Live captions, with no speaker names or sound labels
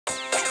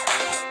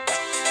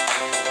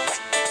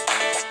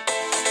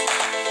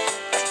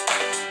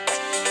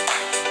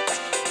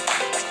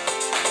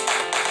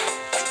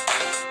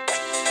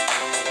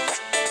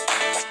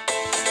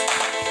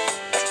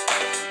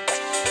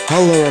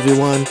Hello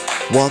everyone,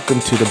 welcome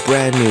to the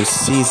brand new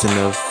season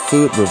of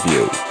Food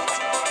Review.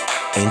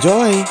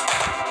 Enjoy!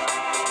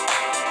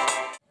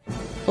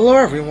 Hello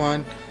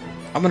everyone,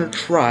 I'm gonna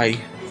try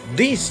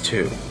these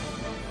two.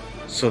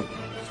 So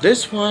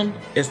this one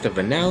is the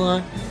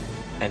vanilla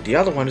and the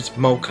other one is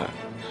mocha.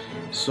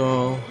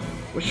 So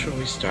which should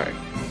we start?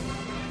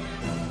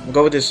 We'll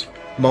go with this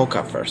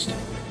mocha first.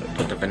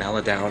 Put the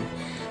vanilla down.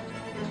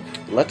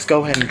 Let's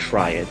go ahead and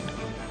try it.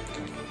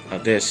 Now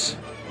this,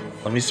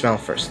 let me smell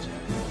first.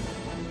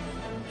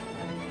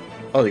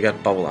 Oh, you got a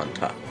bubble on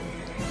top.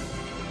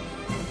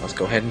 Let's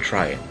go ahead and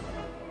try it.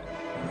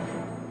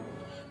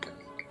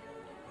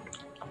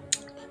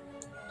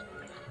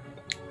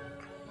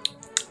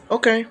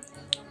 Okay.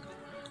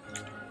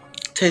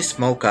 Tastes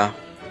mocha.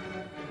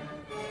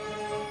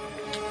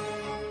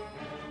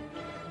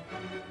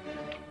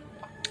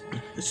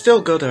 It's still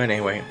good though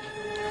anyway.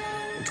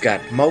 It's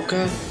got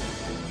mocha,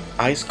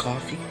 iced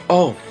coffee.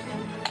 Oh,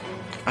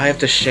 I have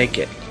to shake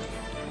it.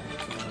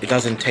 It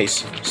doesn't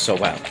taste so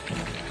well.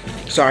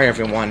 Sorry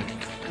everyone.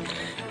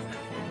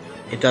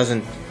 It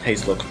doesn't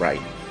look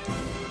right.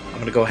 I'm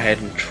gonna go ahead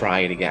and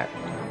try it again.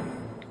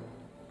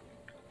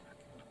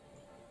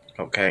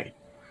 Okay.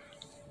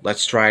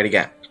 Let's try it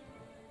again.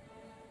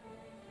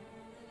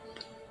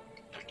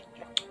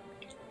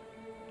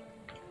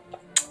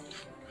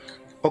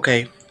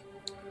 Okay.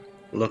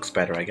 Looks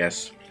better, I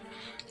guess.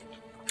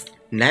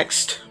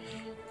 Next,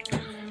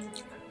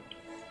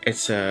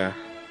 it's a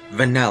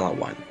vanilla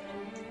one.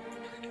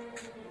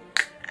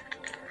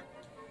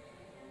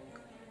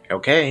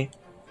 Okay.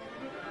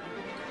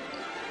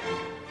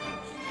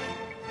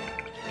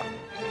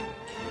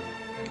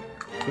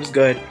 It was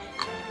good,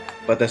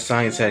 but the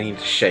sign said I need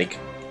to shake.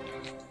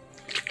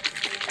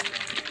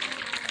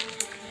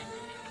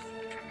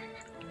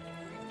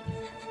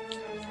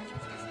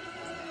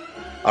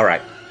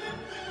 Alright.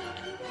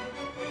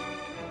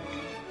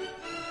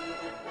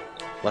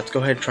 Let's go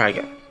ahead and try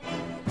again.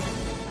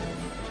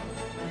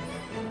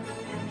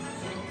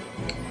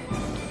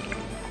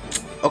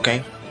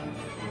 Okay.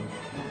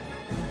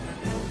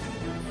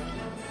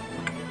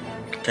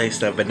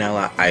 Taste of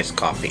vanilla iced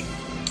coffee.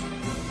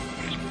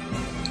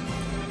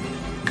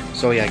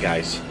 So yeah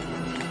guys,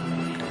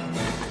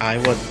 I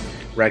would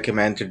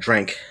recommend to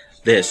drink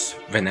this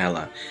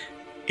vanilla.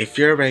 If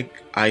you're an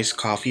iced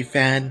coffee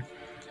fan,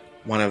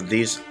 one of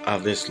these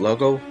of this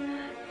logo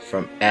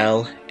from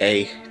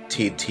LATTE,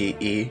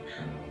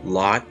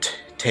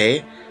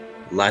 latte,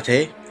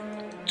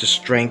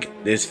 just drink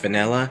this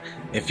vanilla.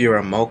 If you're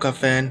a mocha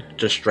fan,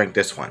 just drink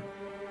this one.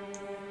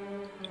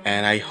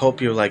 And I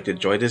hope you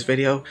enjoyed this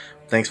video.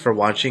 Thanks for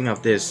watching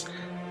of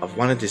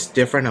one of this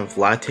different of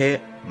latte,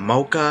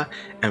 mocha,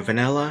 and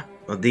vanilla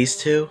of these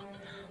two.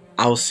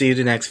 I will see you in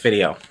the next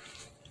video.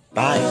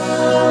 Bye.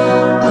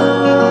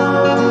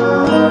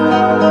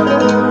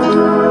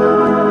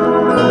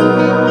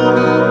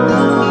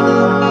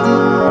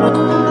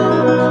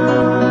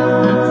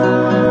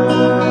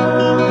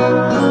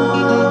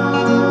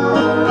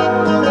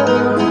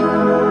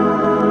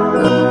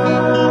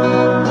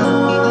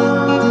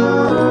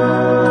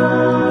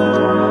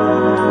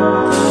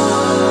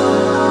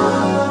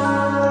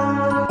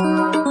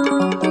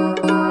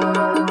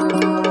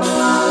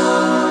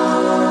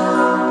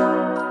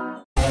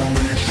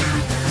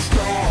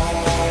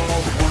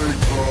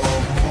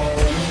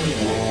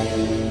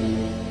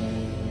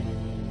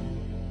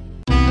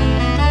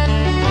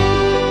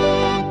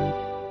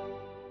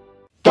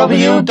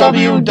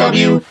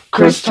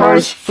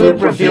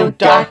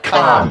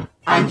 www.CrisTorresFoodReview.com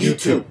on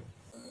YouTube.